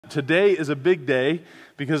Today is a big day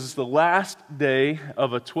because it's the last day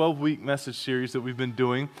of a 12-week message series that we've been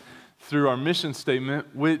doing through our mission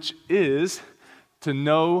statement, which is to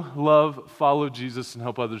know, love, follow Jesus, and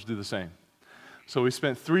help others do the same. So we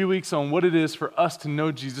spent 3 weeks on what it is for us to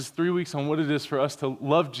know Jesus, 3 weeks on what it is for us to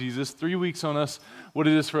love Jesus, 3 weeks on what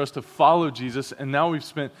it is for us to follow Jesus, and now we've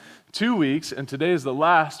spent 2 weeks, and today is the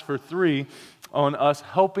last for 3, on us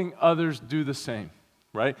helping others do the same,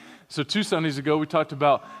 right? So 2 Sundays ago, we talked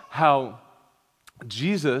about how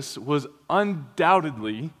Jesus was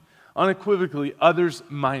undoubtedly, unequivocally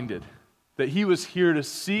others-minded, that he was here to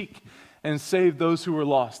seek and save those who were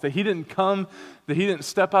lost, that he didn't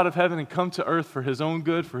step out of heaven and come to earth for his own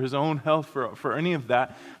good, for his own health, for any of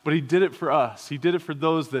that, but he did it for us. He did it for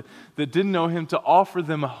those that didn't know him, to offer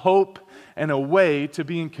them a hope and a way to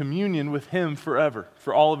be in communion with him forever,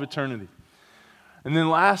 for all of eternity. And then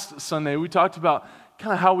last Sunday, we talked about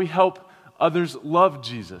kind of how we help others love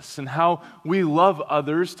Jesus and how we love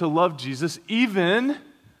others to love Jesus even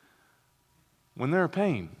when they're a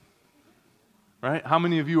pain. Right? How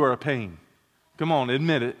many of you are a pain? Come on,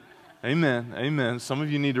 admit it. Amen. Amen. Some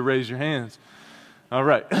of you need to raise your hands. All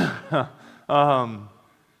right.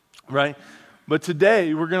 Right? But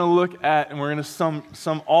today we're going to look at, and we're going to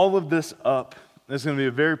sum all of this up. It's going to be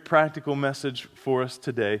a very practical message for us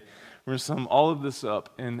today. We're going to sum all of this up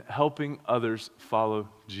in helping others follow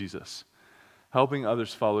Jesus. Helping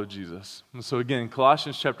others follow Jesus. And so again,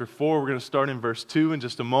 Colossians chapter 4, we're going to start in verse 2 in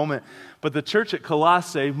just a moment. But the church at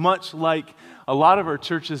Colossae, much like a lot of our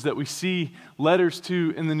churches that we see letters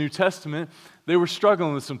to in the New Testament, they were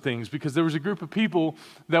struggling with some things because there was a group of people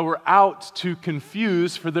that were out to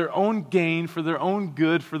confuse for their own gain, for their own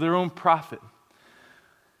good, for their own profit.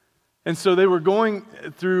 And so they were going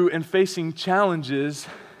through and facing challenges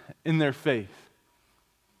in their faith.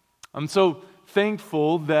 I'm so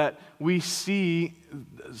thankful that we see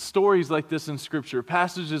stories like this in Scripture,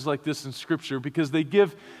 passages like this in Scripture, because they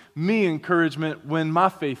give me encouragement when my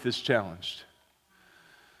faith is challenged.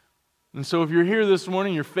 And so if you're here this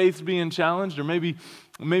morning, your faith's being challenged, or maybe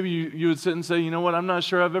you would sit and say, you know what, I'm not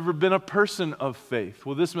sure I've ever been a person of faith.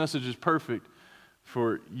 Well, this message is perfect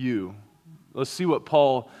for you. Let's see what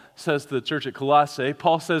Paul says to the church at Colossae.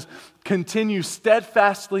 Paul says, continue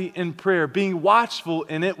steadfastly in prayer, being watchful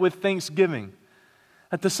in it with thanksgiving.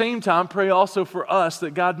 At the same time, pray also for us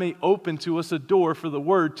that God may open to us a door for the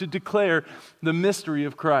word to declare the mystery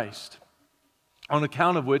of Christ, on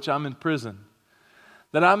account of which I'm in prison,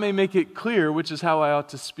 that I may make it clear which is how I ought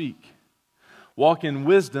to speak. Walk in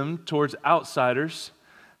wisdom towards outsiders,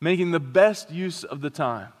 making the best use of the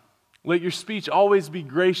time. Let your speech always be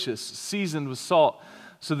gracious, seasoned with salt,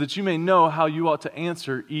 so that you may know how you ought to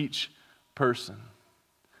answer each person.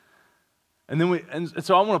 And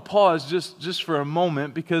so I want to pause just for a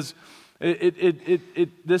moment, because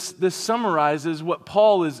this summarizes what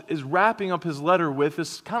Paul is wrapping up his letter with.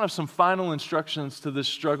 Is kind of some final instructions to this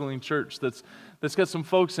struggling church that's got some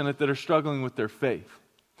folks in it that are struggling with their faith.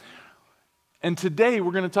 And today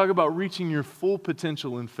we're going to talk about reaching your full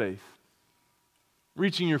potential in faith.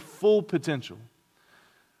 Reaching your full potential.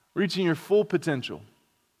 Reaching your full potential.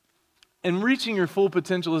 And reaching your full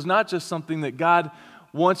potential is not just something that God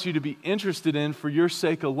wants you to be interested in for your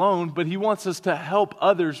sake alone, but he wants us to help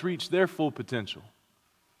others reach their full potential.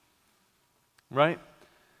 Right?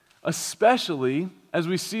 Especially as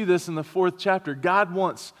we see this in the 4th chapter, God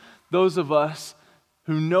wants those of us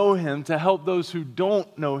who know him to help those who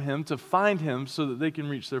don't know him to find him so that they can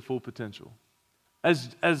reach their full potential.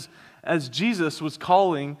 As Jesus was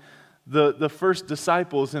calling the first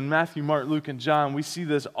disciples in Matthew, Mark, Luke, and John, we see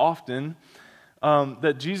this often,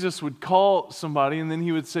 that Jesus would call somebody and then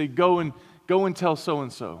he would say, go and tell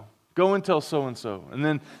so-and-so. Go and tell so-and-so. And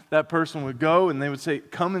then that person would go and they would say,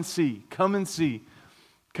 come and see, come and see.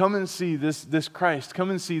 Come and see this Christ.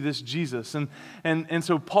 Come and see this Jesus. And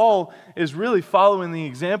so Paul is really following the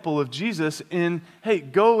example of Jesus in, hey,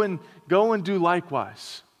 go and do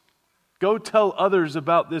likewise. Go tell others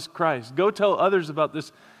about this Christ. Go tell others about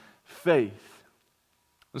this faith.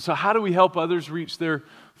 And so how do we help others reach their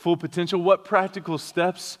full potential? What practical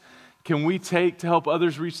steps can we take to help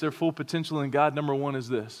others reach their full potential in God? Number 1 is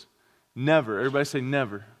this. Never. Everybody say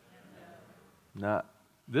never. Not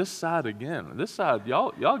this side again. This side,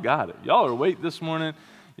 y'all got it. Y'all are awake this morning.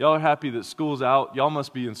 Y'all are happy that school's out. Y'all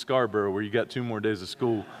must be in Scarborough where you got 2 more days of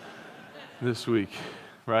school this week,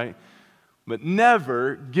 right? But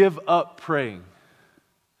never give up praying.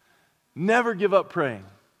 Never give up praying.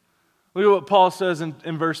 Look at what Paul says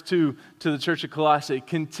in verse 2 to the church of Colossae.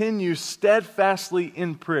 Continue steadfastly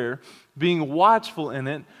in prayer, being watchful in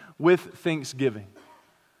it with thanksgiving.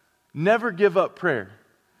 Never give up prayer.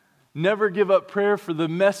 Never give up prayer for the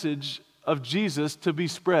message of Jesus to be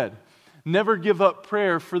spread. Never give up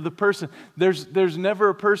prayer for the person. There's never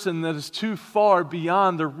a person that is too far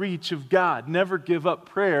beyond the reach of God. Never give up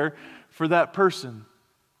prayer for that person.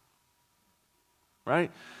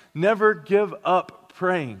 Right? Never give up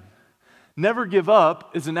praying. Never give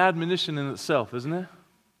up is an admonition in itself, isn't it?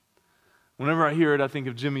 Whenever I hear it, I think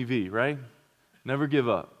of Jimmy V, right? Never give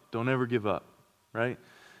up. Don't ever give up, right?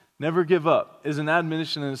 Never give up is an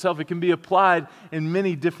admonition in itself. It can be applied in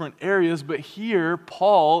many different areas, but here,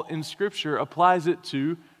 Paul in Scripture applies it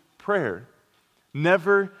to prayer.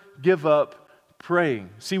 Never give up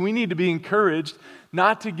praying. See, we need to be encouraged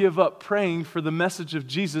not to give up praying for the message of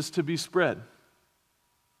Jesus to be spread.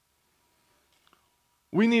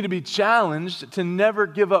 We need to be challenged to never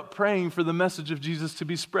give up praying for the message of Jesus to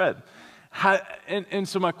be spread. And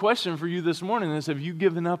so my question for you this morning is, have you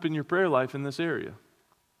given up in your prayer life in this area?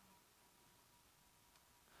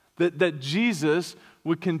 That Jesus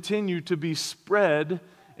would continue to be spread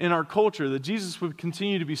in our culture, that Jesus would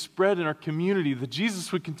continue to be spread in our community, that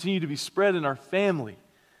Jesus would continue to be spread in our family.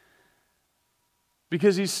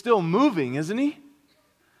 Because He's still moving, isn't He?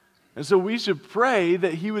 And so we should pray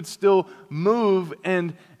that He would still move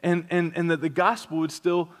and that the gospel would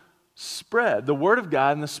still spread. The Word of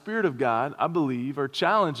God and the Spirit of God, I believe, are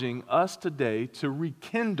challenging us today to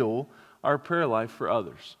rekindle our prayer life for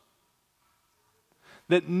others.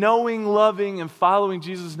 That knowing, loving, and following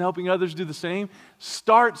Jesus and helping others do the same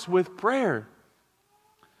starts with prayer.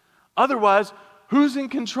 Otherwise, who's in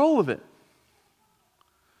control of it?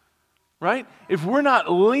 Right? If we're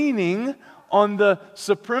not leaning on the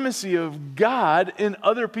supremacy of God in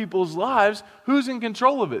other people's lives, who's in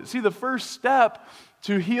control of it? See, the first step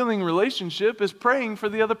to healing relationship is praying for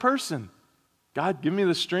the other person. God, give me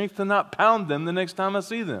the strength to not pound them the next time I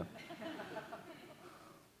see them.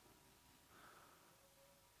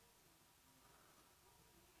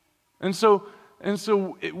 And so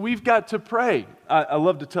we've got to pray. I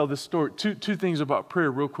love to tell this story. Two things about prayer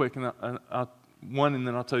real quick, and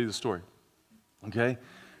then I'll tell you the story. Okay?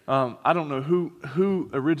 I don't know who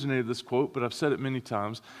originated this quote, but I've said it many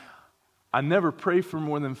times. I never pray for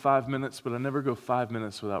more than 5 minutes, but I never go 5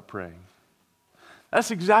 minutes without praying. That's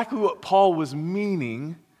exactly what Paul was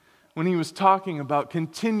meaning when he was talking about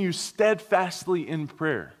continue steadfastly in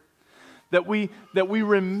prayer. That we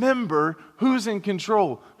remember who's in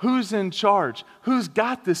control, who's in charge, who's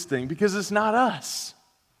got this thing, because it's not us.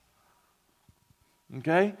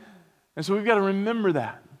 Okay? And so we've got to remember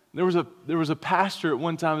that. There was a pastor at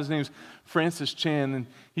one time, his name's Francis Chan, and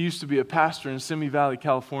he used to be a pastor in Simi Valley,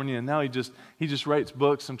 California, and now he just writes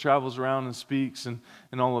books and travels around and speaks and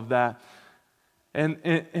all of that. And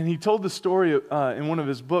he told the story in one of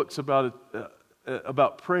his books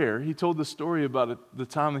about prayer. He told the story about the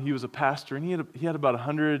time that he was a pastor, and he had about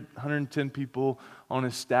 110 people on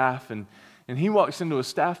his staff, and he walks into a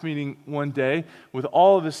staff meeting one day with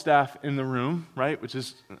all of his staff in the room, right? Which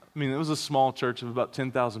is, it was a small church of about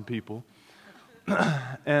 10,000 people,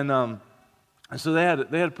 and so they had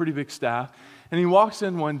a pretty big staff. And he walks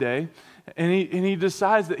in one day, and he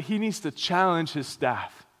decides that he needs to challenge his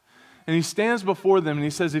staff, and he stands before them and he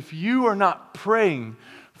says, "If you are not praying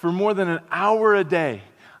for more than an hour a day,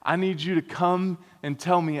 I need you to come and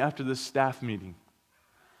tell me after this staff meeting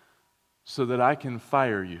so that I can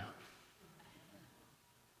fire you.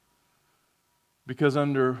 Because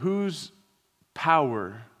under whose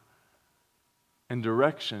power and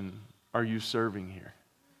direction are you serving here?"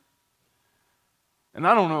 And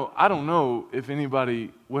I don't know if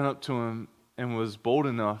anybody went up to him and was bold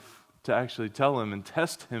enough to actually tell him and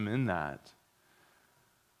test him in that.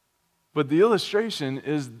 But the illustration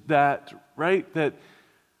is that, right, that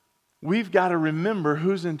we've got to remember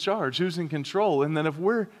who's in charge, who's in control, and that if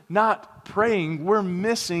we're not praying, we're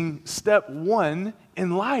missing step one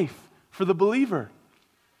in life for the believer.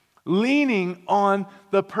 Leaning on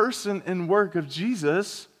the person and work of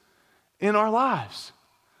Jesus in our lives.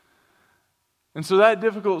 And so that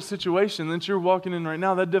difficult situation that you're walking in right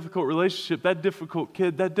now, that difficult relationship, that difficult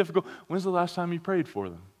kid, when's the last time you prayed for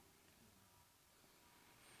them?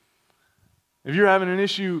 If you're having an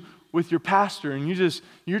issue with your pastor and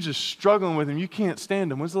you're just struggling with him, you can't stand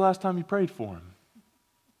him, when's the last time you prayed for him?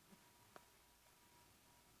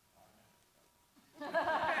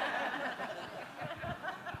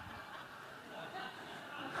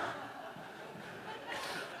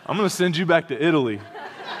 I'm going to send you back to Italy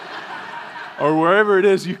or wherever it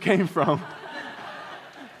is you came from.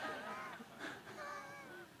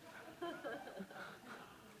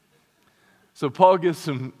 So Paul gives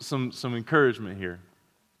some encouragement here,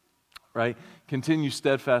 right? Continue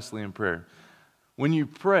steadfastly in prayer. When you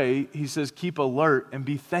pray, he says, keep alert and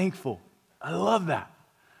be thankful. I love that,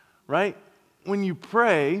 right? When you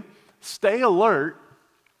pray, stay alert,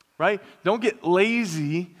 right? Don't get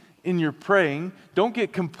lazy in your praying. Don't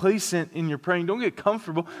get complacent in your praying. Don't get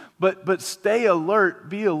comfortable, but stay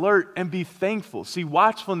alert, be alert, and be thankful. See,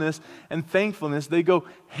 watchfulness and thankfulness, they go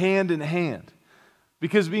hand in hand.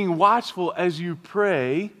 Because being watchful as you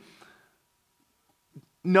pray,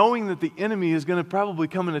 knowing that the enemy is going to probably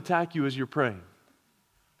come and attack you as you're praying.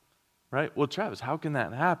 Right? Well, Travis, how can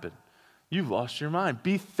that happen? You've lost your mind.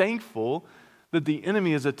 Be thankful that the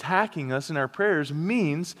enemy is attacking us in our prayers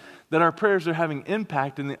our that our prayers are having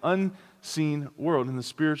impact in the unseen world, in the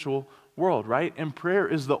spiritual world, right? And prayer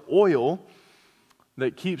is the oil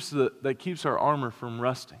that keeps our armor from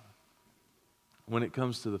rusting when it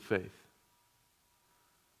comes to the faith.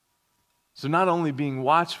 So not only being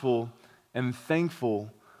watchful and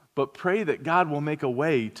thankful, but pray that God will make a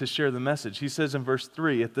way to share the message. He says in verse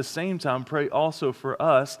 3, at the same time, pray also for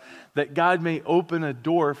us that God may open a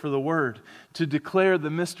door for the word to declare the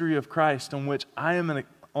mystery of Christ on which I am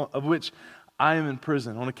in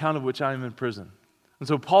prison, on account of which I am in prison. And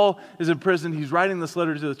so Paul is in prison. He's writing this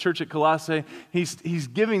letter to the church at Colossae. He's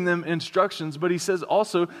giving them instructions, but he says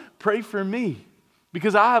also, pray for me,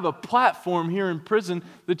 because I have a platform here in prison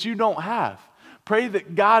that you don't have. Pray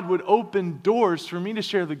that God would open doors for me to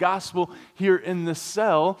share the gospel here in this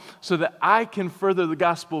cell so that I can further the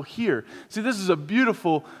gospel here. See, this is a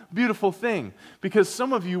beautiful, beautiful thing, because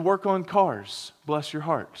some of you work on cars. Bless your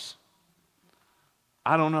hearts.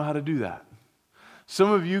 I don't know how to do that.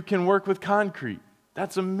 Some of you can work with concrete.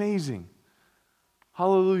 That's amazing.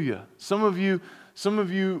 Hallelujah. Some of you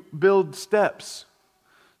build steps.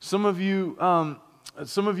 Some of you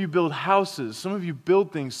build houses. Some of you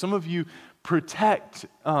build things. Some of you protect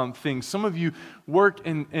things. Some of you work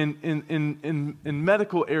in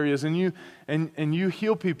medical areas, and you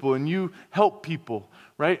heal people and you help people,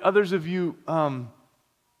 right? Others of you, I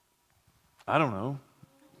don't know.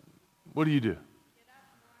 What do?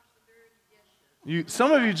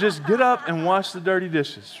 Some of you just get up and wash the dirty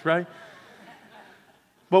dishes, right?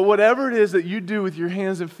 But whatever it is that you do with your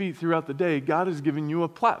hands and feet throughout the day, God has given you a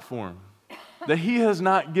platform that He has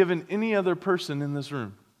not given any other person in this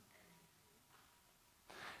room.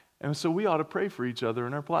 And so we ought to pray for each other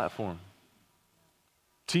in our platform.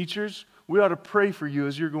 Teachers, we ought to pray for you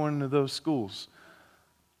as you're going into those schools.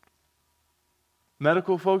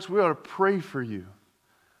 Medical folks, we ought to pray for you.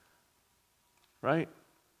 Right?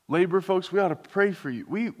 Labor folks, we ought to pray for you.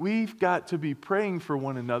 We've got to be praying for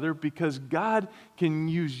one another, because God can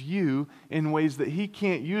use you in ways that He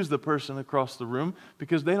can't use the person across the room,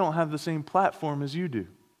 because they don't have the same platform as you do.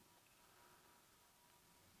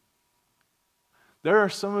 There are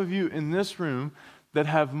some of you in this room that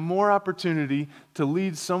have more opportunity to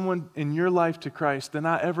lead someone in your life to Christ than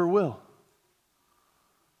I ever will.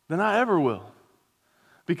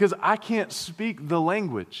 Because I can't speak the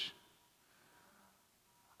language.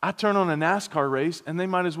 I turn on a NASCAR race and they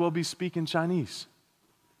might as well be speaking Chinese.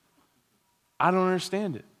 I don't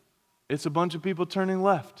understand it. It's a bunch of people turning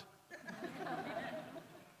left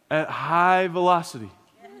at high velocity.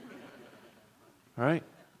 All right?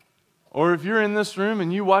 Or if you're in this room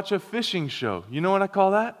and you watch a fishing show, you know what I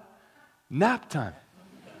call that? Nap time.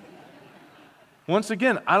 Once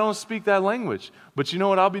again, I don't speak that language. But you know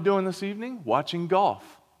what I'll be doing this evening? Watching golf.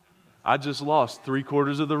 I just lost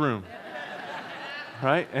 3/4 of the room.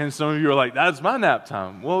 Right? And some of you are like, that's my nap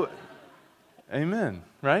time. Well, amen.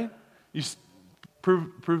 Right?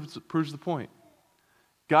 Proves the point.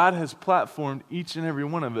 God has platformed each and every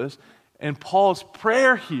one of us. And Paul's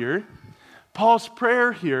prayer here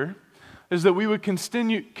is that we would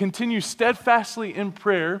continue steadfastly in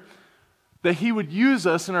prayer, that He would use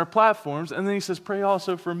us in our platforms. And then he says, pray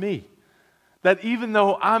also for me. That even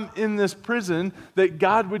though I'm in this prison, that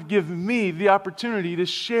God would give me the opportunity to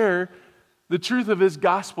share the truth of His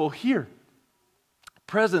gospel here,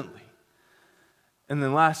 presently. And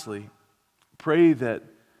then lastly, pray that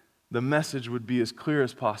the message would be as clear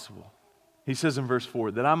as possible. He says in verse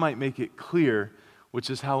 4, that I might make it clear, which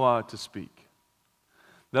is how I ought to speak.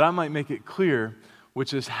 That I might make it clear,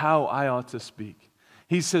 which is how I ought to speak.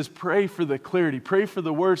 He says, pray for the clarity. Pray for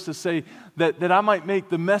the words to say that I might make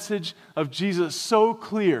the message of Jesus so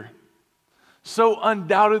clear, so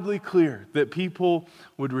undoubtedly clear, that people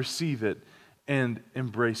would receive it and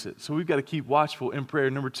embrace it. So we've got to keep watchful in prayer.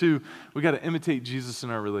 Number 2, we've got to imitate Jesus in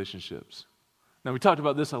our relationships. Now, we talked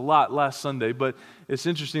about this a lot last Sunday, but it's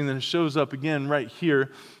interesting that it shows up again right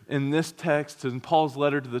here in this text, in Paul's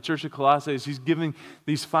letter to the church of Colossae. He's giving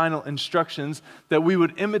these final instructions that we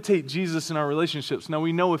would imitate Jesus in our relationships. Now,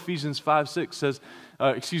 we know Ephesians 5:6 says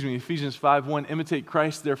Ephesians 5:1, imitate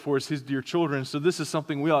Christ, therefore, as his dear children. So this is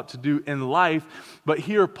something we ought to do in life. But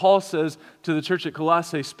here Paul says to the church at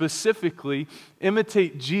Colossae, specifically,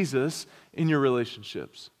 imitate Jesus in your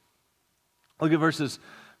relationships. Look at verses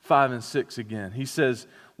 5 and 6 again. He says,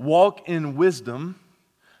 walk in wisdom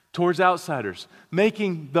towards outsiders,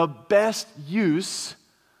 making the best use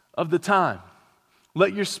of the time.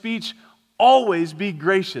 Let your speech always be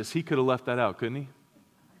gracious. He could have left that out, couldn't he?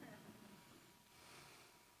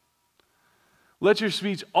 Let your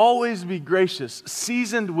speech always be gracious,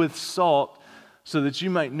 seasoned with salt, so that you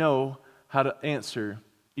might know how to answer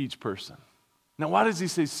each person. Now, why does he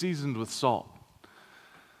say seasoned with salt?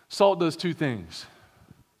 Salt does two things,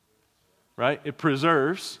 right? It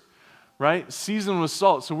preserves, right? Seasoned with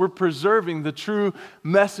salt. So we're preserving the true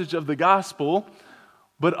message of the gospel.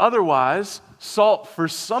 But otherwise, salt for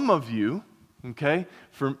some of you, okay,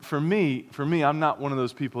 for me, I'm not one of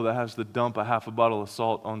those people that has to dump a half a bottle of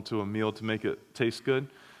salt onto a meal to make it taste good,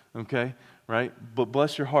 okay, right? But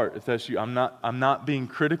bless your heart if that's you. I'm not being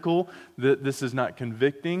critical. This is not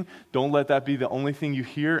convicting. Don't let that be the only thing you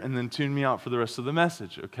hear and then tune me out for the rest of the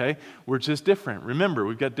message, okay? We're just different. Remember,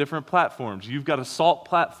 we've got different platforms. You've got a salt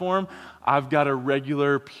platform. I've got a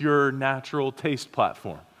regular, pure, natural taste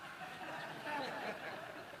platform.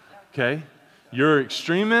 Okay? You're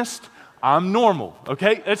extremist. I'm normal.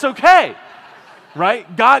 Okay? It's okay.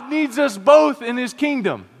 Right? God needs us both in his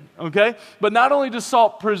kingdom. Okay? But not only does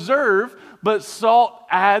salt preserve, but salt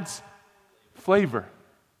adds flavor.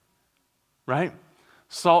 Right?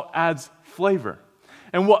 Salt adds flavor.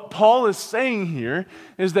 And what Paul is saying here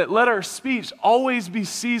is that let our speech always be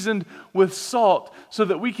seasoned with salt so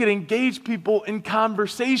that we can engage people in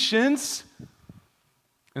conversations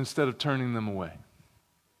instead of turning them away.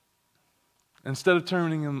 Instead of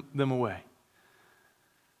turning them away.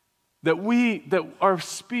 That our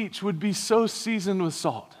speech would be so seasoned with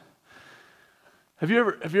salt. Have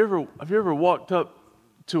you ever walked up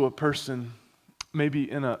to a person,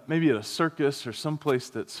 maybe at a circus or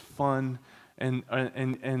someplace that's fun, and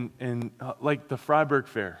like the Freiburg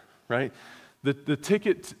Fair, right? The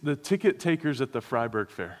ticket takers at the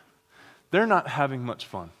Freiburg Fair, they're not having much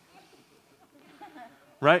fun,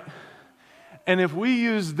 right? And if we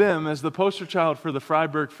use them as the poster child for the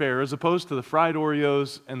Freiburg Fair, as opposed to the fried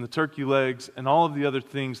Oreos and the turkey legs and all of the other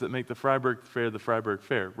things that make the Freiburg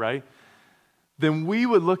Fair, right? Then we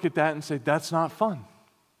would look at that and say, that's not fun.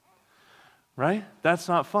 Right? That's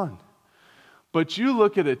not fun. But you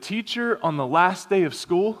look at a teacher on the last day of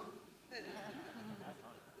school,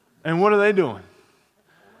 and what are they doing?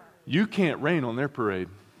 You can't rain on their parade.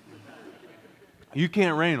 You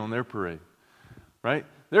can't rain on their parade. Right?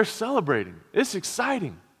 They're celebrating. It's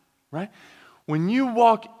exciting, right? When you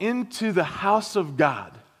walk into the house of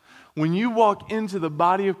God, when you walk into the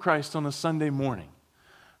body of Christ on a Sunday morning,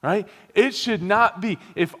 right? It should not be,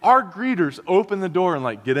 if our greeters open the door and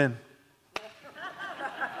like, get in.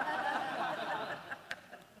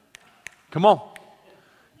 Come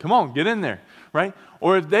on, get in there, right?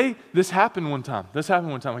 Or if this happened one time,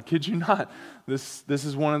 I kid you not. This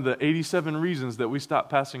is one of the 87 reasons that we stopped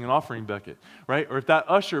passing an offering bucket, right? Or if that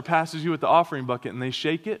usher passes you with the offering bucket and they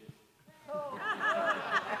shake it,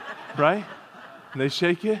 right? They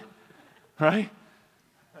shake it, right?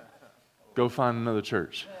 Go find another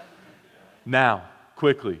church. Now,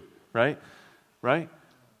 quickly, right? Right?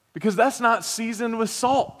 Because that's not seasoned with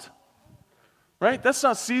salt, right? That's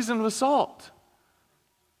not seasoned with salt.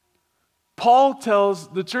 Paul tells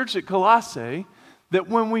the church at Colossae that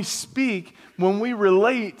when we speak, when we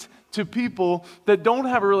relate to people that don't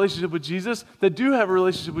have a relationship with Jesus, that do have a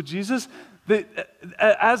relationship with Jesus, that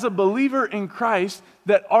as a believer in Christ,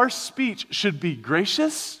 that our speech should be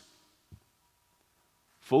gracious,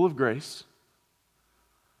 full of grace,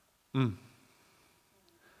 and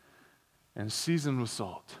seasoned with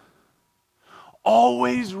salt.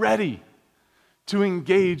 Always ready to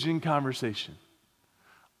engage in conversation.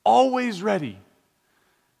 Always ready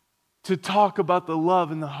to talk about the love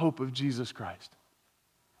and the hope of Jesus Christ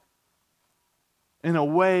in a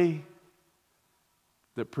way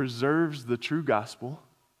that preserves the true gospel,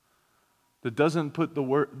 that doesn't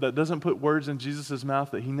put words in Jesus' mouth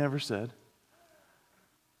that he never said,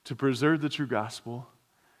 to preserve the true gospel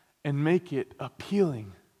and make it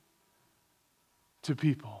appealing to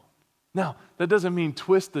people. Now, that doesn't mean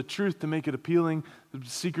twist the truth to make it appealing,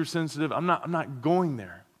 seeker sensitive. I'm not going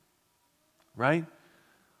there. Right?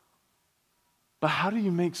 But how do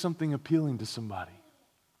you make something appealing to somebody?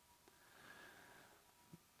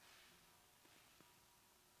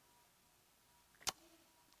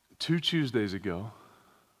 Two Tuesdays ago,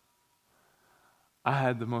 I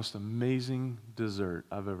had the most amazing dessert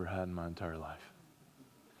I've ever had in my entire life.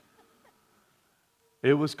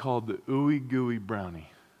 It was called the Ooey Gooey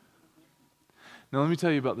Brownie. Now let me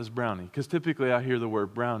tell you about this brownie, because typically I hear the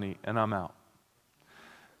word brownie and I'm out.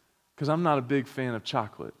 Because I'm not a big fan of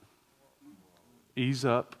chocolate. Ease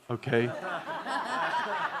up, okay?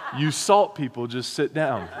 You salt people, just sit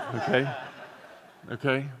down, okay?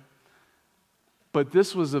 Okay? But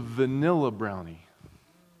this was a vanilla brownie.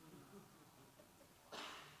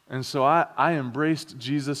 And so I embraced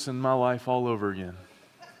Jesus in my life all over again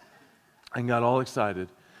and got all excited.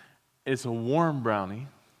 It's a warm brownie.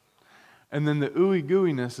 And then the ooey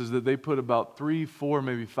gooiness is that they put about 3, 4,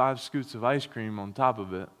 maybe 5 scoops of ice cream on top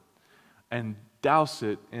of it and douse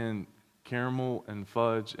it in caramel and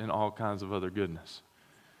fudge and all kinds of other goodness.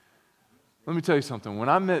 Let me tell you something. When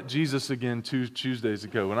I met Jesus again 2 Tuesdays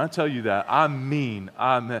ago, when I tell you that, I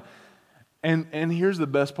met. And here's the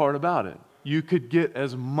best part about it. You could get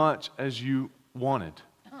as much as you wanted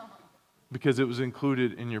because it was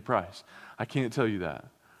included in your price. I can't tell you that.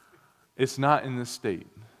 It's not in this state.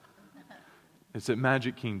 It's at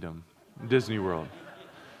Magic Kingdom, Disney World.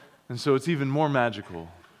 And so it's even more magical,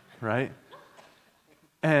 right?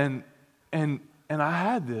 And I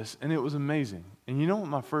had this, and it was amazing. And you know what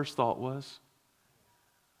my first thought was?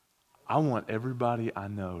 I want everybody I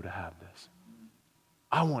know to have this.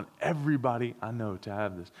 I want everybody I know to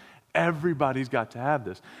have this. Everybody's got to have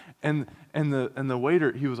this. And the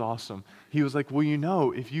waiter, he was awesome. He was like, well, you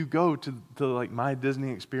know, if you go to like My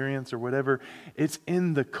Disney Experience or whatever, it's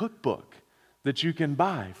in the cookbook that you can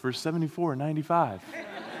buy for $74.95.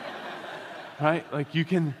 Right? Like you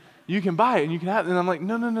can buy it and you can have it. And I'm like,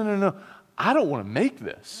 no. I don't want to make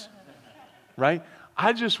this. Right?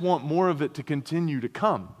 I just want more of it to continue to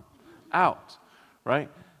come out. Right?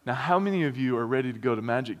 Now, how many of you are ready to go to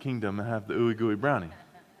Magic Kingdom and have the ooey gooey brownie?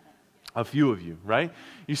 A few of you, right?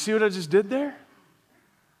 You see what I just did there?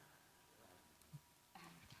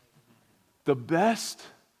 The best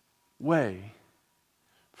way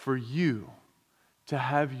for you to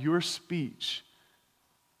have your speech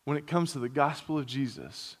when it comes to the gospel of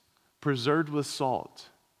Jesus preserved with salt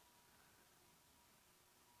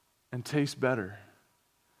and taste better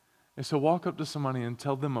is to walk up to somebody and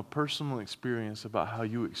tell them a personal experience about how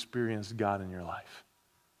you experienced God in your life.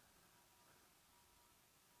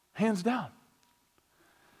 Hands down.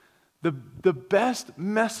 The best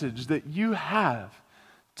message that you have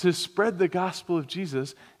to spread the gospel of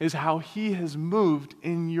Jesus is how He has moved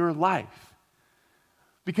in your life.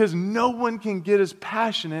 Because no one can get as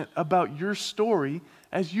passionate about your story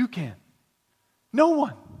as you can. No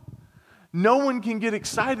one. No one can get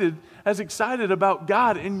as excited about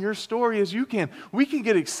God in your story as you can. We can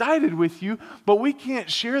get excited with you, but we can't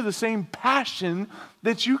share the same passion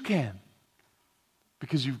that you can.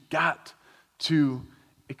 Because you've got to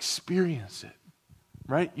experience it,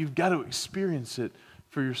 right? You've got to experience it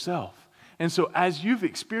for yourself. And so as you've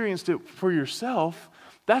experienced it for yourself,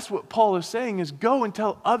 that's what Paul is saying is go and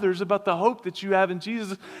tell others about the hope that you have in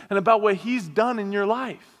Jesus and about what He's done in your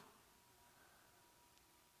life.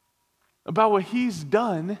 About what He's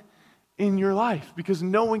done in your life. Because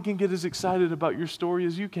no one can get as excited about your story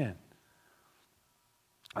as you can.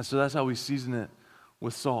 And so that's how we season it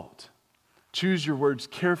with salt. Choose your words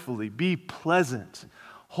carefully. Be pleasant.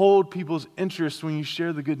 Hold people's interest when you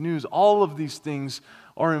share the good news. All of these things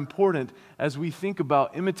are important as we think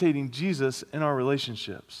about imitating Jesus in our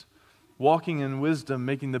relationships. Walking in wisdom,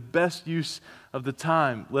 making the best use of the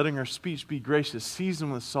time, letting our speech be gracious,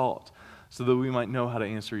 seasoned with salt, so that we might know how to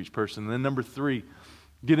answer each person. And then number 3,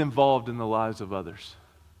 get involved in the lives of others.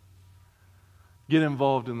 Get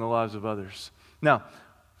involved in the lives of others. Now,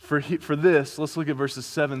 for this, let's look at verses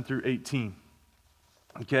 7 through 18.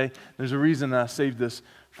 Okay? There's a reason I saved this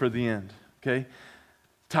for the end. Okay?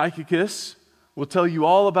 Tychicus will tell you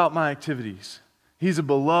all about my activities. He's a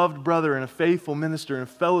beloved brother and a faithful minister and a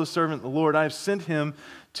fellow servant of the Lord. I have sent him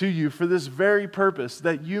to you for this very purpose,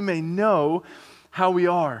 that you may know how we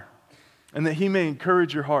are, and that he may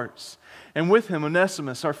encourage your hearts. And with him,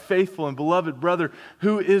 Onesimus, our faithful and beloved brother,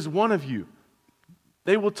 who is one of you.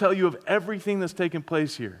 They will tell you of everything that's taken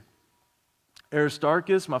place here.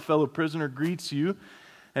 Aristarchus, my fellow prisoner, greets you.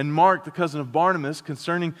 And Mark, the cousin of Barnabas,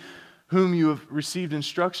 concerning whom you have received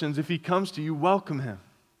instructions, if he comes to you, welcome him.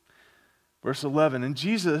 Verse 11, and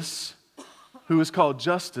Jesus, who is called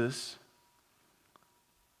Justus,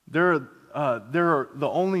 there are the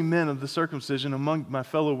only men of the circumcision among my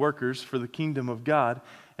fellow workers for the kingdom of God,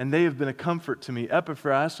 and they have been a comfort to me.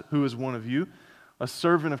 Epaphras, who is one of you, a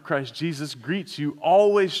servant of Christ Jesus, greets you,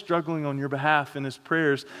 always struggling on your behalf in his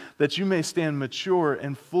prayers, that you may stand mature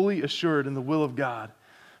and fully assured in the will of God.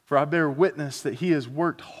 For I bear witness that he has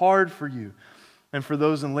worked hard for you and for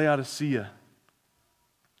those in Laodicea.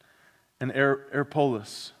 and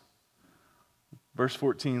Arpolis. Verse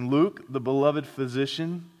 14, Luke, the beloved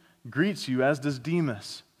physician, greets you, as does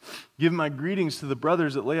Demas. Give my greetings to the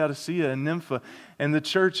brothers at Laodicea and Nympha and the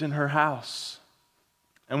church in her house.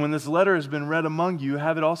 And when this letter has been read among you,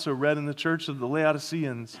 have it also read in the church of the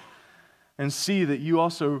Laodiceans. And see that you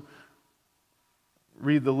also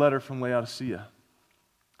read the letter from Laodicea.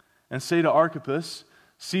 And say to Archippus,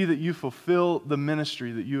 see that you fulfill the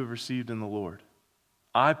ministry that you have received in the Lord.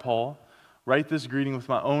 I, Paul, write this greeting with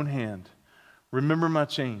my own hand. Remember my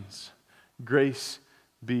chains. Grace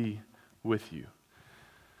be with you.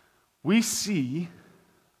 We see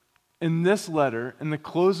in this letter, in the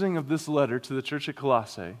closing of this letter to the church at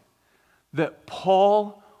Colossae, that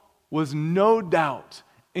Paul was no doubt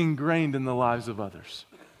ingrained in the lives of others.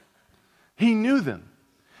 He knew them.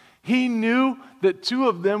 He knew that two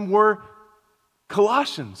of them were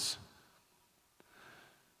Colossians.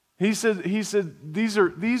 He said, these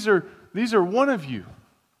are one of you.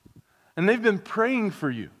 And they've been praying for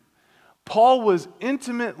you. Paul was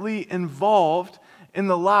intimately involved in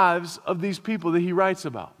the lives of these people that he writes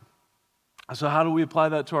about. So how do we apply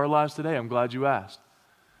that to our lives today? I'm glad you asked.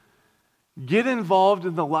 Get involved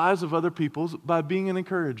in the lives of other people by being an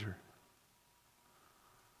encourager.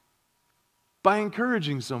 By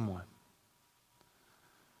encouraging someone.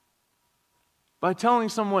 By telling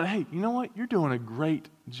someone, hey, you know what? You're doing a great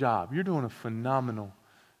job. You're doing a phenomenal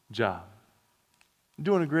job. You're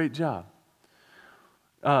doing a great job.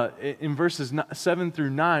 In verses 7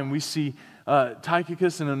 through 9, we see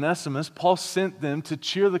Tychicus and Onesimus. Paul sent them to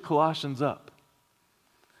cheer the Colossians up.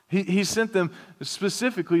 He sent them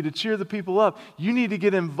specifically to cheer the people up. You need to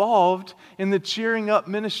get involved in the cheering up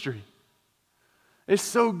ministry. It's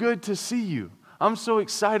so good to see you. I'm so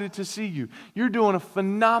excited to see you. You're doing a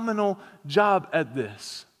phenomenal job at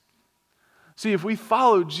this. See, if we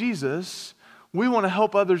follow Jesus, we want to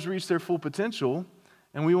help others reach their full potential,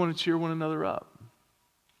 and we want to cheer one another up.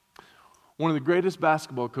 One of the greatest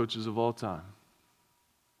basketball coaches of all time,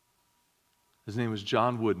 his name was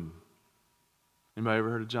John Wooden. Anybody ever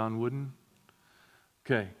heard of John Wooden?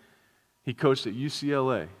 Okay. He coached at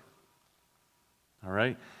UCLA. All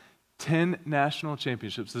right. 10 national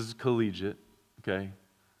championships. This is collegiate. Okay.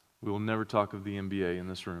 We will never talk of the NBA in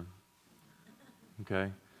this room.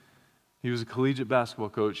 Okay. He was a collegiate basketball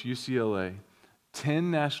coach, UCLA. 10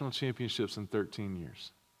 national championships in 13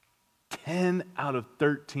 years. 10 out of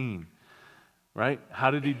 13. Right?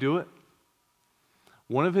 How did he do it?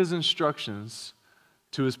 One of his instructions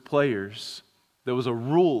to his players, there was a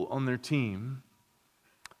rule on their team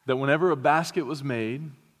that whenever a basket was made,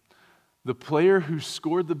 the player who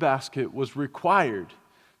scored the basket was required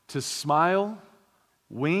to smile,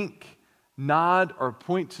 wink, nod, or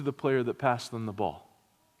point to the player that passed them the ball.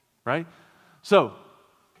 Right? So,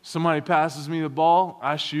 somebody passes me the ball,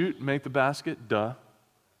 I shoot, make the basket, duh.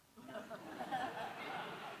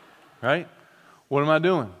 Right? What am I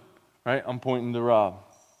doing? Right? I'm pointing to Rob.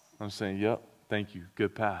 I'm saying, yep, thank you,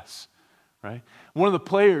 good pass. Right? One of the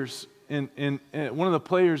players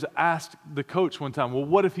asked the coach one time, well,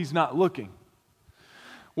 what if he's not looking?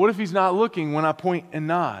 What if he's not looking when I point and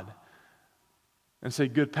nod and say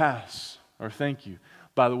good pass or thank you?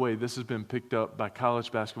 By the way, this has been picked up by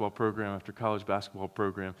college basketball program after college basketball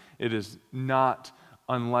program. It is not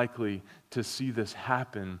unlikely to see this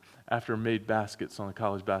happen after made baskets on a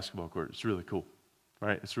college basketball court. It's really cool.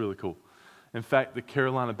 Right? It's really cool. In fact, the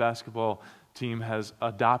Carolina basketball team has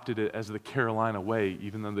adopted it as the Carolina way,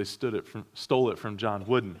 even though they stole it from John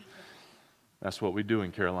Wooden. That's what we do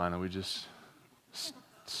in Carolina. We just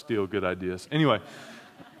steal good ideas. Anyway,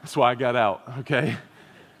 that's why I got out, okay?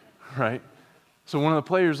 Right? So one of the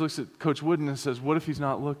players looks at Coach Wooden and says, what if he's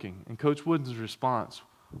not looking? And Coach Wooden's response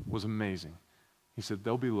was amazing. He said,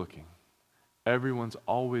 they'll be looking. Everyone's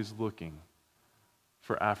always looking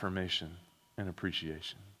for affirmation and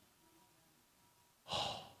appreciation.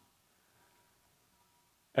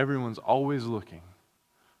 Everyone's always looking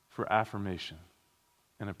for affirmation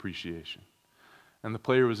and appreciation. And the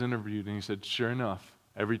player was interviewed and he said, sure enough,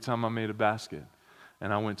 every time I made a basket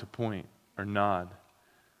and I went to point or nod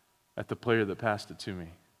at the player that passed it to me,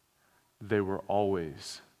 they were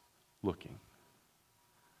always looking.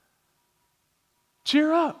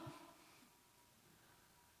 Cheer up.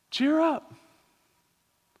 Cheer up.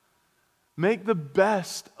 Make the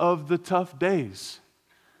best of the tough days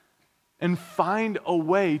and find a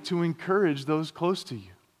way to encourage those close to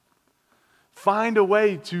you. Find a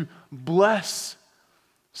way to bless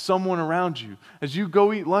someone around you. As you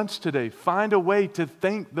go eat lunch today, find a way to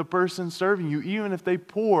thank the person serving you, even if they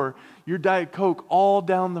pour your Diet Coke all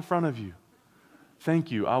down the front of you. Thank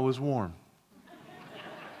you, I was warm.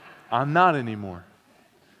 I'm not anymore.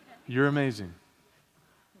 you're amazing.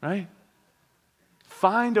 Right?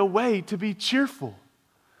 Find a way to be cheerful.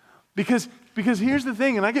 Because here's the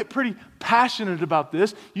thing, and I get pretty passionate about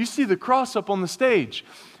this. You see the cross up on the stage.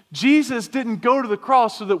 Jesus didn't go to the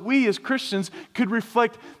cross so that we as Christians could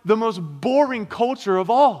reflect the most boring culture of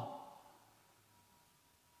all.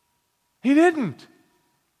 He didn't.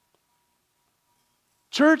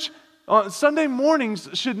 Church, Sunday mornings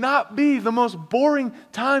should not be the most boring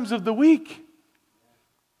times of the week.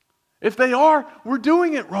 If they are, we're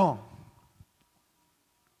doing it wrong.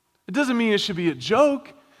 It doesn't mean it should be a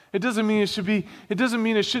joke. It doesn't mean it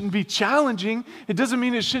shouldn't be challenging. It doesn't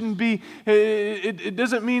mean it shouldn't be. It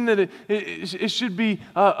doesn't mean that it should be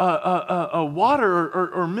a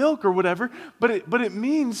water or milk or whatever. But it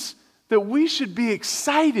means that we should be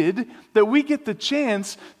excited that we get the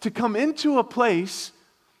chance to come into a place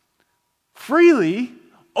freely,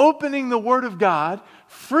 opening the Word of God,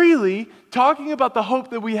 freely talking about the hope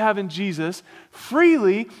that we have in Jesus,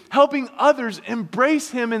 freely helping others embrace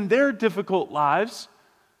Him in their difficult lives.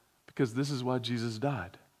 Because this is why Jesus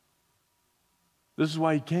died. This is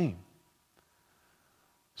why He came.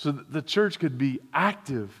 So that the church could be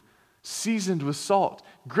active, seasoned with salt,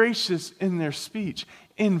 gracious in their speech,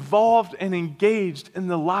 involved and engaged in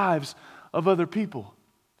the lives of other people.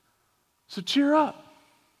 So cheer up.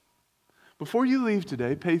 Before you leave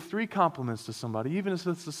today, pay 3 compliments to somebody, even if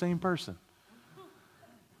it's the same person.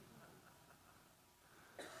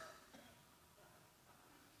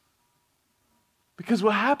 Because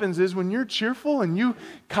what happens is when you're cheerful and you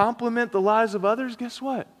compliment the lives of others, guess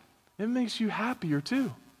what? It makes you happier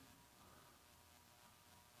too.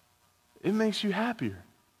 It makes you happier.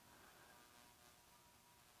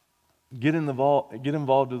 Get involved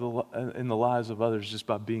in the lives of others just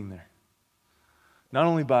by being there. Not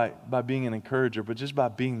only by being an encourager, but just by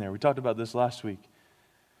being there. We talked about this last week.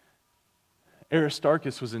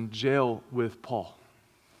 Aristarchus was in jail with Paul.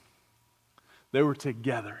 They were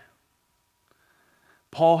together.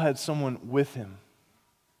 Paul had someone with him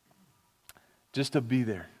just to be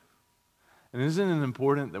there. And isn't it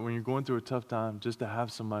important that when you're going through a tough time, just to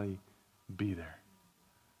have somebody be there?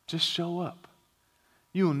 Just show up.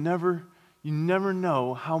 You never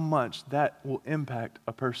know how much that will impact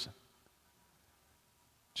a person.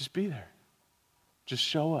 Just be there. Just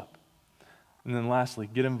show up. And then lastly,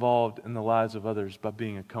 get involved in the lives of others by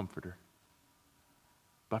being a comforter,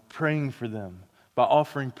 by praying for them, by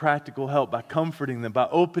offering practical help, by comforting them, by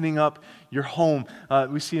opening up your home.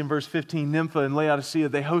 We see in verse 15, Nympha and Laodicea,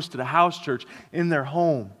 they hosted a house church in their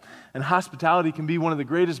home. And hospitality can be one of the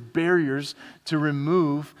greatest barriers to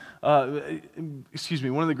remove, one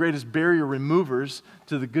of the greatest barrier removers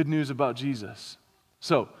to the good news about Jesus.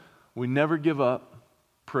 So, we never give up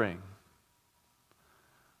praying.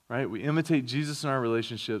 Right? We imitate Jesus in our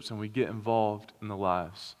relationships and we get involved in the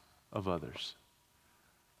lives of others.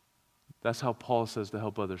 That's how Paul says to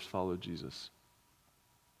help others follow Jesus.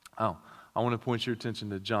 I want to point your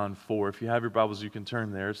attention to John 4. If you have your Bibles, you can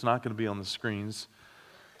turn there. It's not going to be on the screens.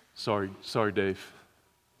 Sorry, Dave.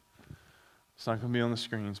 It's not going to be on the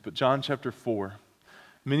screens. But John chapter 4,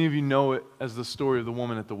 many of you know it as the story of the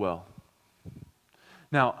woman at the well.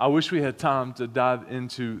 Now, I wish we had time to dive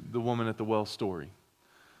into the woman at the well story.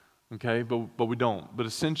 Okay, but we don't. But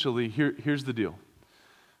essentially, here's the deal.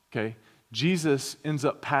 Okay, Jesus ends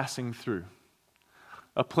up passing through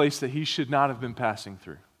a place that He should not have been passing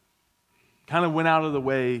through. Kind of went out of the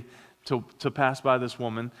way to pass by this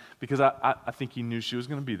woman because I think He knew she was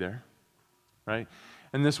going to be there, right?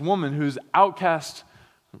 And this woman who's outcast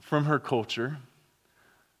from her culture,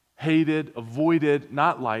 hated, avoided,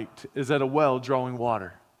 not liked, is at a well drawing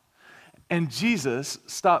water. And Jesus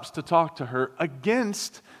stops to talk to her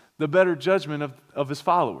against the better judgment of His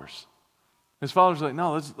followers. His followers are like,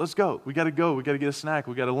 no, let's go. We got to go. We got to get a snack.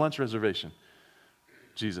 We got a lunch reservation.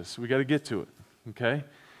 Jesus, we got to get to it. Okay?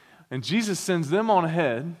 And Jesus sends them on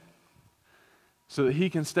ahead so that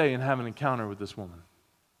He can stay and have an encounter with this woman.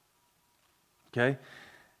 Okay?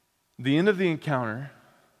 The end of the encounter,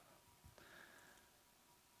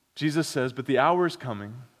 Jesus says, but the hour is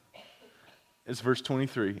coming, it's verse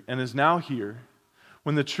 23, and is now here,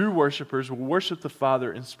 when the true worshipers will worship the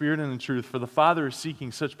Father in spirit and in truth, for the Father is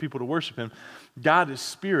seeking such people to worship Him. God is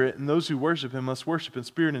spirit, and those who worship Him must worship in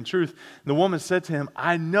spirit and truth. And the woman said to Him,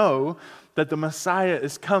 I know that the Messiah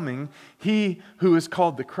is coming, He who is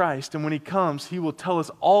called the Christ, and when He comes, He will tell us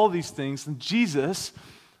all these things. And Jesus,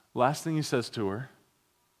 last thing He says to her,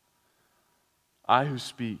 I who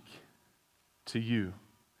speak to you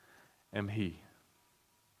am He.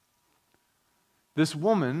 This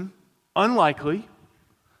woman, unlikely,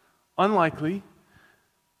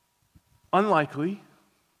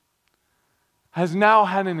 has now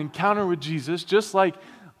had an encounter with Jesus, just like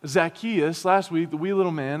Zacchaeus last week, the wee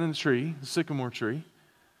little man in the tree, the sycamore tree.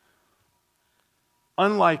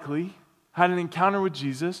 Unlikely, had an encounter with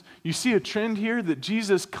Jesus. You see a trend here that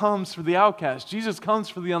Jesus comes for the outcast. Jesus comes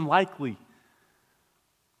for the unlikely.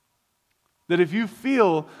 That if you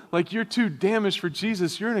feel like you're too damaged for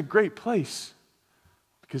Jesus, you're in a great place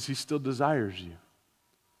because he still desires you.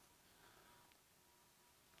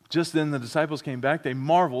 Just then the disciples came back. They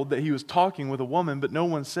marveled that he was talking with a woman, but no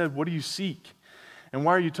one said, "What do you seek? And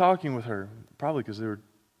why are you talking with her?" Probably because they were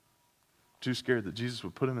too scared that Jesus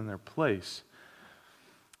would put him in their place.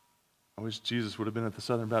 I wish Jesus would have been at the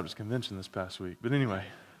Southern Baptist Convention this past week. But anyway,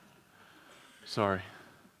 sorry.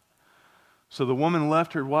 So the woman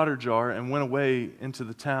left her water jar and went away into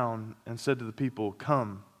the town and said to the people,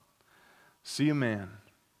 "Come, see a man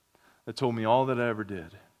that told me all that I ever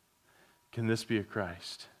did. Can this be a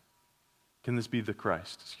Christ? Can this be the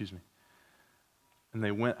Christ?" Excuse me. And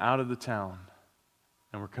they went out of the town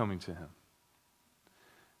and were coming to him.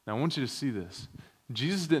 Now I want you to see this.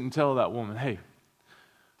 Jesus didn't tell that woman, "Hey,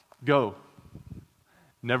 go.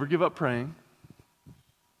 Never give up praying.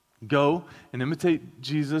 Go and imitate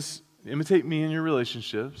Jesus, imitate me in your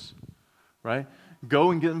relationships," right? Go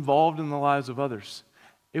and get involved in the lives of others.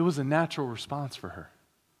 It was a natural response for her.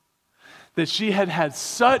 That she had had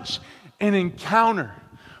such an encounter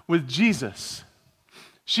with Jesus.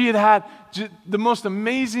 She had had the most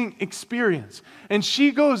amazing experience. And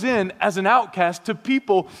she goes in as an outcast to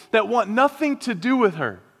people that want nothing to do with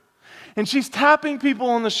her. And she's tapping people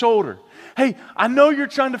on the shoulder. "Hey, I know you're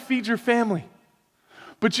trying to feed your family,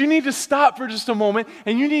 but you need to stop for just a moment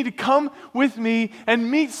and you need to come with me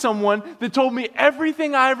and meet someone that told me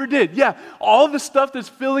everything I ever did. Yeah, all the stuff that's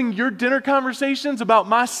filling your dinner conversations about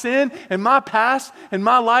my sin and my past and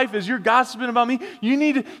my life as you're gossiping about me, you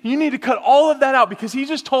need to cut all of that out because he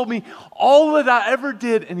just told me all that I ever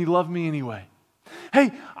did and he loved me anyway.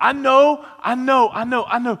 Hey, I know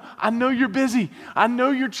you're busy. I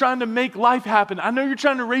know you're trying to make life happen. I know you're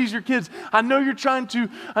trying to raise your kids. I know you're trying to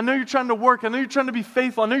work. I know you're trying to be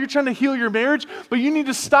faithful. I know you're trying to heal your marriage, but you need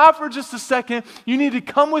to stop for just a second. You need to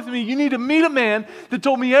come with me. You need to meet a man that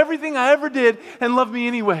told me everything I ever did and loved me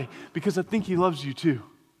anyway, because I think he loves you too.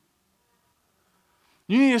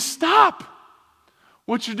 You need to stop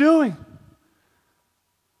what you're doing.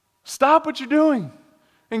 Stop what you're doing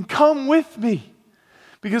and come with me.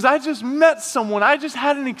 Because I just met someone, I just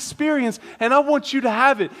had an experience, and I want you to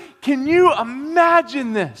have it. Can you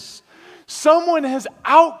imagine this? Someone has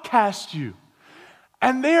outcast you,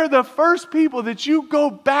 and they are the first people that you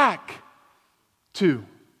go back to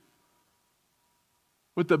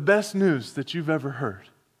with the best news that you've ever heard,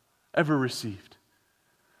 ever received.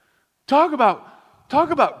 Talk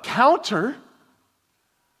about counter.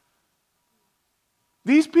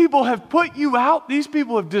 These people have put you out. These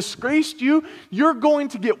people have disgraced you. You're going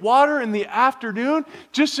to get water in the afternoon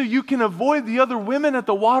just so you can avoid the other women at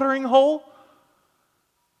the watering hole?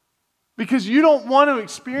 Because you don't want to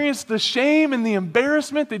experience the shame and the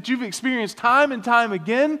embarrassment that you've experienced time and time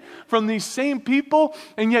again from these same people,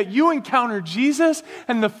 and yet you encounter Jesus,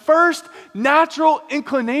 and the first natural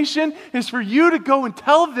inclination is for you to go and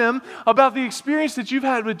tell them about the experience that you've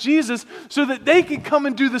had with Jesus so that they can come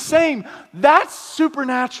and do the same. That's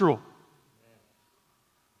supernatural.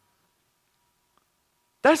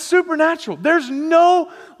 That's supernatural. There's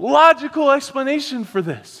no logical explanation for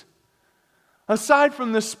this, aside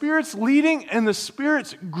from the Spirit's leading and the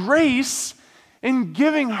Spirit's grace in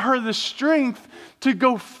giving her the strength to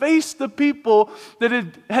go face the people that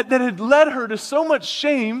had led her to so much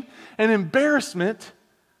shame and embarrassment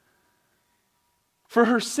for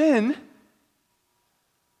her sin,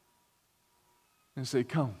 and say,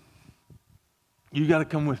 "Come. You got to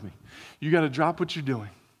come with me. You got to drop what you're doing.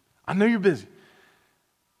 I know you're busy.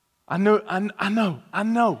 I know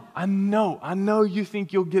you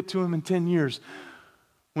think you'll get to him in 10 years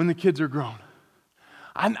when the kids are grown.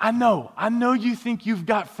 I know you think you've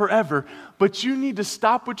got forever, but you need to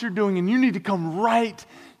stop what you're doing and you need to come right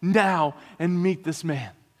now and meet this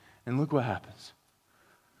man." And look what happens.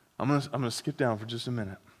 I'm gonna skip down for just a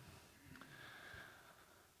minute.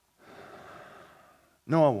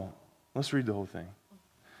 No, I won't. Let's read the whole thing.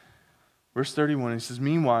 Verse 31, he says,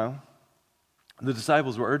 "Meanwhile, the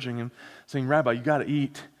disciples were urging him, saying, 'Rabbi, you got to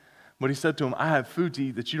eat.' But he said to them, 'I have food to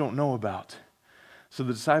eat that you don't know about.' So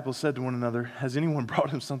the disciples said to one another, 'Has anyone brought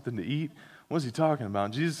him something to eat?' What is he talking about?"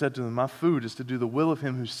 And Jesus said to them, "My food is to do the will of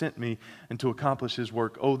him who sent me and to accomplish his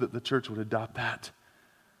work." Oh, that the church would adopt that.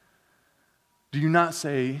 "Do you not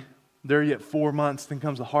say, 'There are yet 4 months, then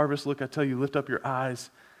comes the harvest'? Look, I tell you, lift up your eyes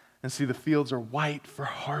and see the fields are white for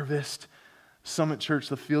harvest. Summit Church,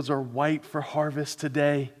 the fields are white for harvest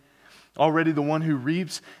today. Already the one who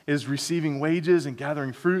reaps is receiving wages and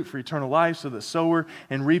gathering fruit for eternal life so that sower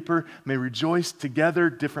and reaper may rejoice together.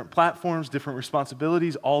 Different platforms, different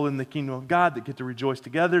responsibilities, all in the kingdom of God that get to rejoice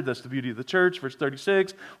together. That's the beauty of the church. Verse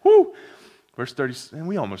 36. Whoo! Verse 30, and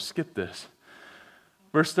we almost skipped this.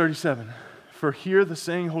 Verse 37. For here the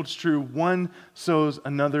saying holds true, one sows,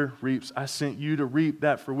 another reaps. I sent you to reap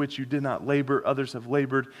that for which you did not labor. Others have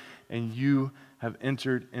labored, and you have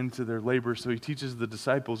entered into their labor. So he teaches the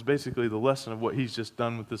disciples basically the lesson of what he's just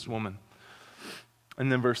done with this woman.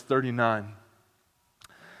 And then verse 39.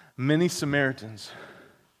 Many Samaritans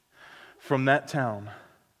from that town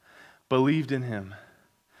believed in him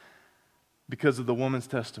because of the woman's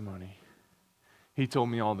testimony. He told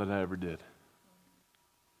me all that I ever did.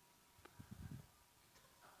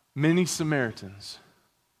 Many Samaritans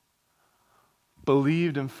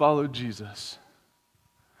believed and followed Jesus,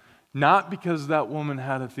 not because that woman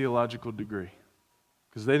had a theological degree,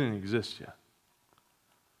 because they didn't exist yet,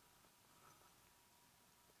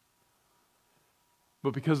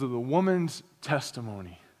 but because of the woman's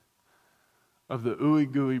testimony of the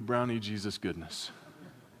ooey gooey brownie Jesus goodness.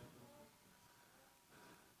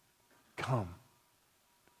 Come.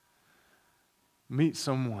 Meet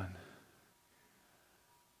someone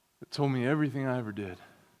that told me everything I ever did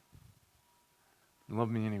and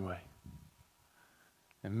loved me anyway.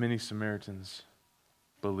 And many Samaritans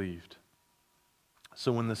believed.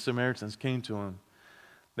 So when the Samaritans came to him,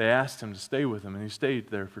 they asked him to stay with them, and he stayed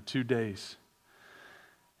there for 2 days.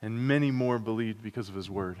 And many more believed because of his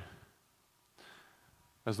word.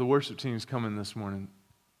 As the worship team's coming this morning,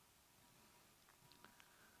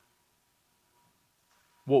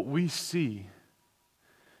 what we see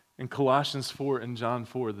in Colossians 4 and John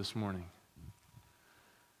 4 this morning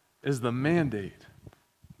is the mandate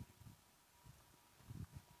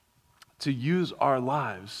to use our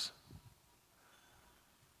lives,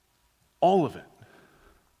 all of it,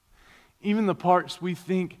 even the parts we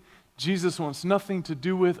think Jesus wants nothing to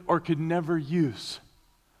do with or could never use,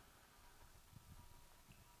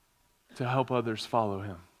 to help others follow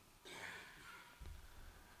him,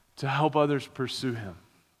 to help others pursue him.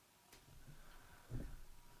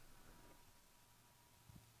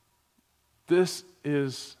 This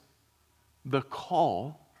is the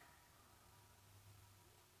call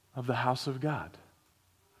of the house of God.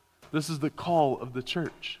 This is the call of the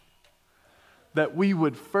church. That we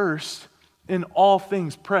would first, in all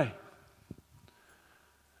things, pray.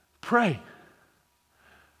 Pray.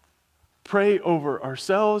 Pray over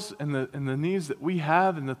ourselves and the needs that we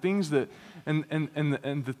have and the things that and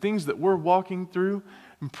the things that we're walking through.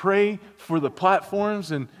 And pray for the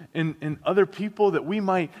platforms and other people that we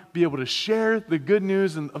might be able to share the good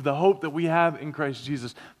news and of the hope that we have in Christ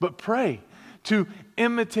Jesus. But pray to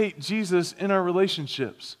imitate Jesus in our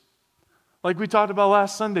relationships. Like we talked about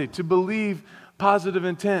last Sunday, to believe positive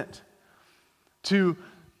intent. To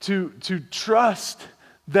trust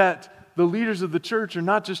that the leaders of the church are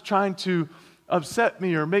not just trying to upset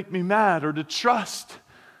me or make me mad, or to trust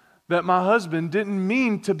that my husband didn't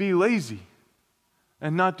mean to be lazy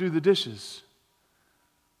and not do the dishes,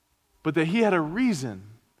 but that he had a reason,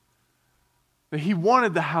 that he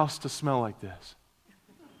wanted the house to smell like this.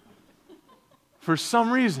 For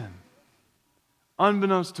some reason,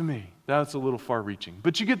 unbeknownst to me. That's a little far-reaching,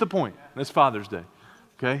 but you get the point. It's Father's Day,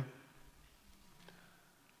 okay?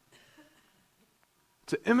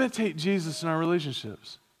 To imitate Jesus in our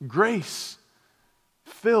relationships.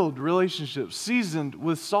 Grace-filled relationships, seasoned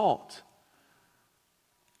with salt.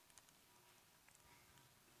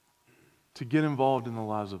 To get involved in the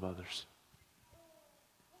lives of others.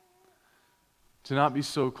 To not be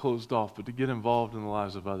so closed off, but to get involved in the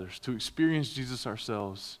lives of others. To experience Jesus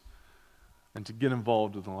ourselves and to get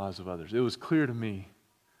involved in the lives of others. It was clear to me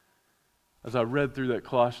as I read through that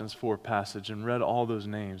Colossians 4 passage and read all those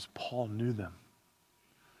names, Paul knew them.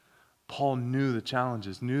 Paul knew the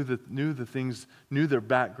challenges, knew the things, knew their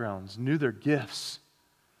backgrounds, knew their gifts,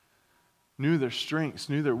 knew their strengths,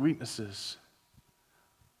 knew their weaknesses.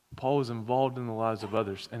 Paul was involved in the lives of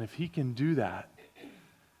others. And if he can do that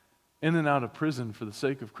in and out of prison for the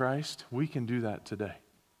sake of Christ, we can do that today.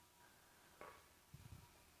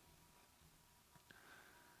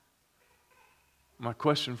 My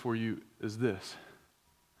question for you is this.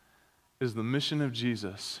 Is the mission of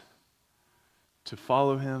Jesus to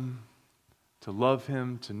follow him, to love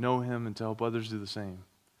him, to know him, and to help others do the same?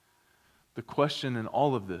 The question in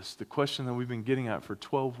all of this, the question that we've been getting at for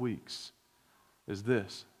 12 weeks is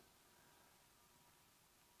this.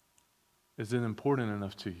 Is it important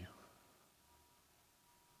enough to you?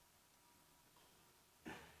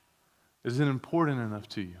 Is it important enough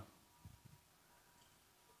to you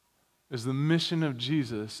Is the mission of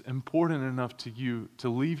Jesus important enough to you to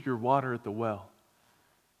leave your water at the well?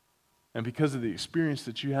 And because of the experience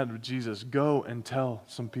that you had with Jesus, go and tell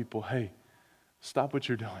some people, hey, stop what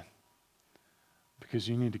you're doing because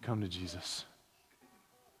you need to come to Jesus.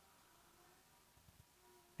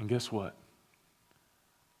 And guess what?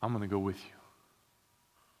 I'm going to go with you.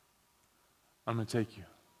 I'm going to take you.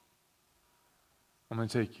 I'm going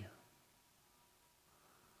to take you.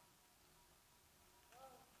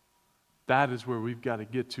 That is where we've got to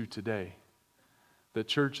get to today. That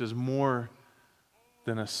church is more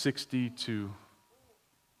than a 60 to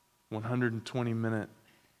 120 minute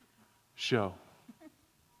show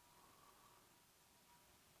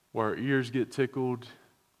where our ears get tickled,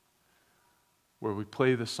 where we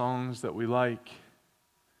play the songs that we like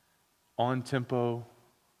on tempo,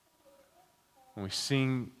 and we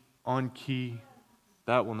sing on key.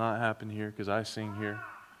 That will not happen here because I sing here.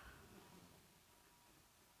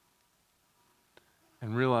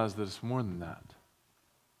 And realize that it's more than that.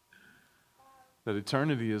 That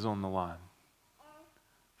eternity is on the line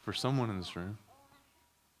for someone in this room.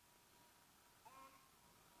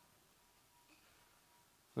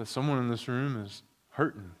 That someone in this room is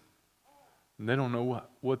hurting and they don't know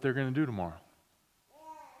what they're going to do tomorrow.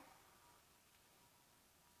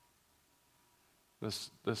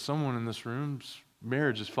 That someone in this room's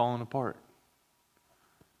marriage is falling apart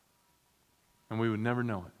and we would never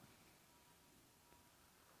know it.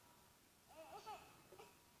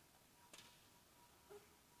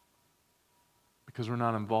 Because we're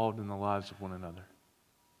not involved in the lives of one another.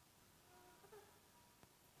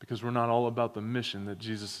 Because we're not all about the mission that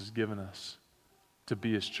Jesus has given us to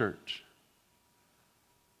be His church.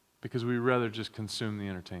 Because we rather just consume the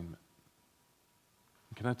entertainment.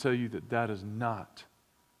 And can I tell you that that is not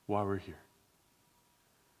why we're here?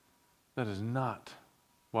 That is not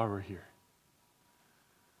why we're here.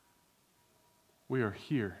 We are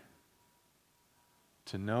here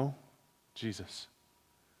to know Jesus.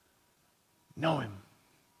 Know Him.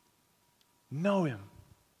 Know Him.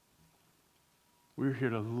 We're here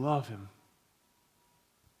to love Him.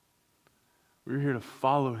 We're here to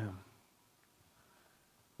follow Him.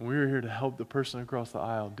 And we're here to help the person across the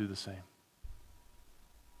aisle do the same.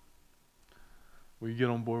 Will you get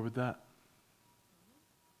on board with that?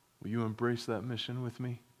 Will you embrace that mission with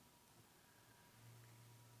me?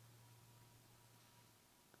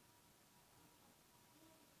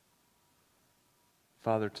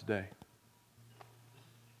 Father, today,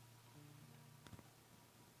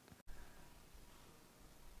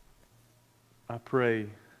 I pray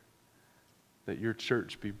that your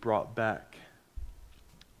church be brought back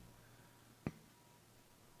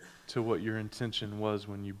to what your intention was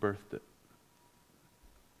when you birthed it.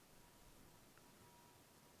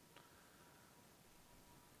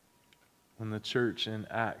 When the church in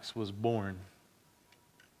Acts was born,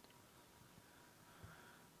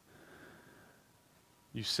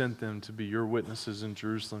 you sent them to be your witnesses in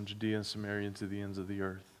Jerusalem, Judea, and Samaria, and to the ends of the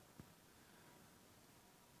earth.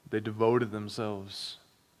 They devoted themselves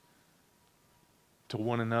to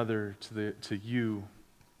one another, to you.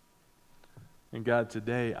 And God,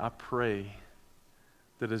 today I pray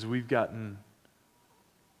that as we've gotten,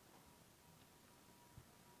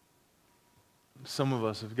 some of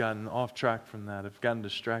us have gotten off track from that, have gotten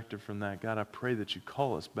distracted from that. God, I pray that you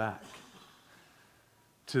call us back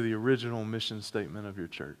to the original mission statement of your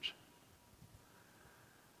church.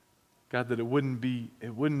 God, that it wouldn't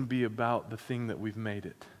be about the thing that we've made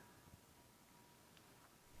it.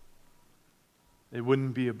 It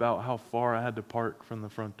wouldn't be about how far I had to park from the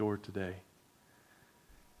front door today.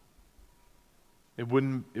 It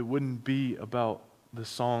wouldn't be about the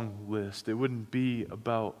song list. It wouldn't be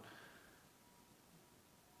about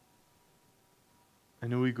an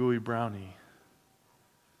ooey gooey brownie.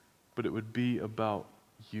 But it would be about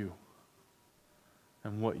you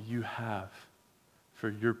and what you have for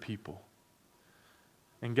your people.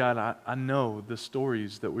 And God, I know the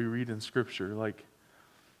stories that we read in Scripture, like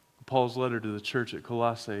Paul's letter to the church at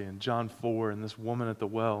Colossae and John 4 and this woman at the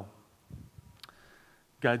well.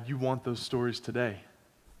 God, you want those stories today.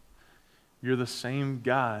 You're the same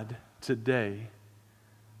God today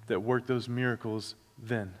that worked those miracles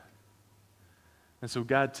then. And so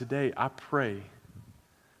God, today I pray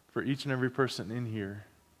for each and every person in here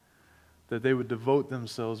that they would devote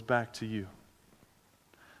themselves back to you.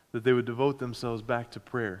 That they would devote themselves back to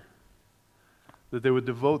prayer. That they would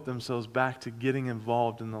devote themselves back to getting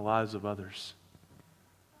involved in the lives of others.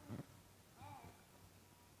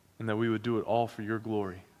 And that we would do it all for your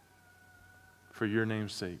glory, for your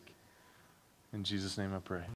name's sake. In Jesus' name I pray.